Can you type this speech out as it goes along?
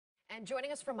And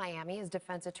joining us from Miami is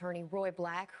defense attorney Roy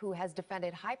Black, who has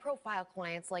defended high-profile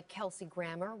clients like Kelsey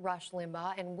Grammer, Rush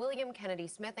Limbaugh, and William Kennedy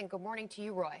Smith. And good morning to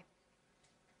you, Roy.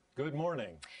 Good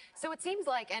morning. So it seems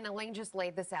like, and Elaine just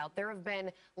laid this out, there have been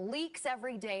leaks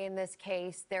every day in this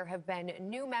case. There have been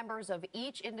new members of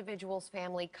each individual's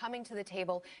family coming to the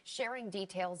table, sharing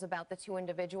details about the two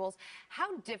individuals.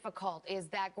 How difficult is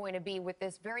that going to be with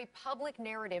this very public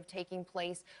narrative taking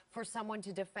place for someone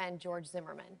to defend George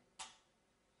Zimmerman?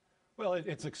 Well,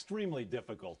 it's extremely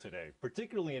difficult today,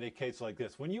 particularly in a case like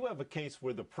this. When you have a case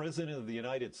where the President of the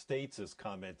United States is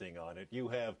commenting on it, you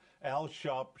have Al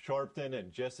Sharpton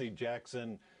and Jesse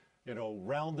Jackson,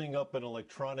 rounding up an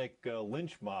electronic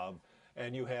lynch mob,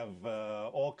 and you have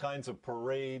all kinds of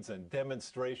parades and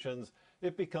demonstrations.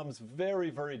 It becomes very,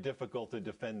 very difficult to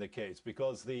defend the case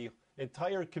because the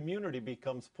entire community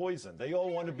becomes poisoned. They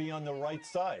all want to be on the right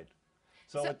side.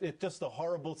 So it's just a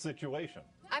horrible situation.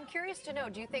 I'm curious to know,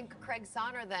 do you think Craig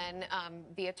Sonner, then,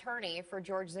 the attorney for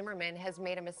George Zimmerman, has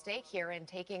made a mistake here in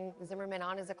taking Zimmerman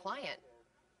on as a client?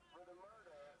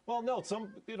 Well, no,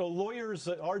 lawyers,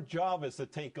 our job is to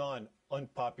take on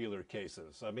unpopular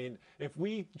cases. I mean, if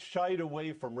we shied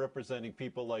away from representing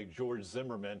people like George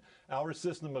Zimmerman, our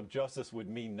system of justice would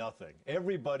mean nothing.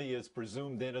 Everybody is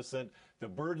presumed innocent. The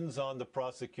burden's on the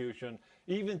prosecution.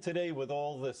 Even today, with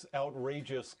all this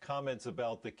outrageous comments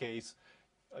about the case,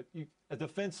 a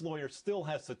defense lawyer still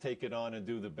has to take it on and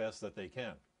do the best that they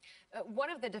can. One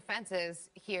of the defenses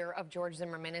here of George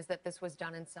Zimmerman is that this was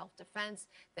done in self-defense,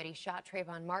 that he shot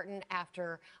Trayvon Martin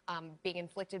after being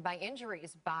inflicted by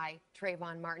injuries by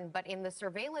Trayvon Martin. But in the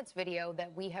surveillance video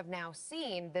that we have now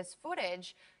seen, this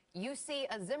footage, you see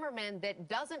a Zimmerman that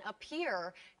doesn't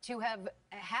appear to have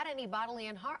had any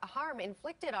bodily harm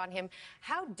inflicted on him.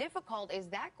 How difficult is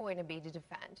that going to be to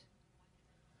defend?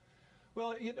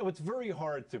 Well, it's very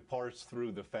hard to parse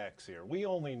through the facts here. We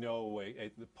only know a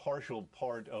partial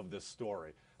part of the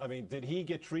story. I mean, did he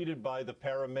get treated by the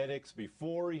paramedics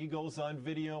before he goes on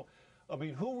video? I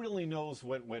mean, who really knows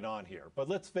what went on here? But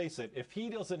let's face it, if he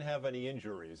doesn't have any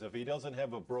injuries, if he doesn't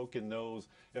have a broken nose,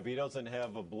 if he doesn't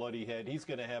have a bloody head, he's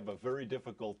going to have a very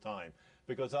difficult time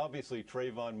because obviously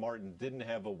Trayvon Martin didn't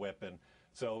have a weapon.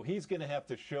 So he's going to have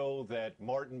to show that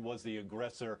Martin was the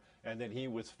aggressor and that he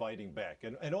was fighting back.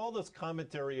 And all this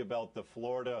commentary about the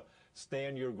Florida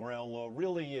stand your ground law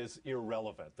really is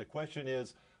irrelevant. The question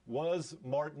is, was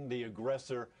Martin the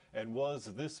aggressor, and was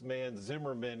this man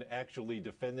Zimmerman actually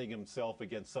defending himself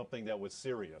against something that was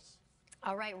serious?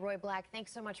 All right, Roy Black,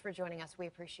 thanks so much for joining us. We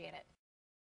appreciate it.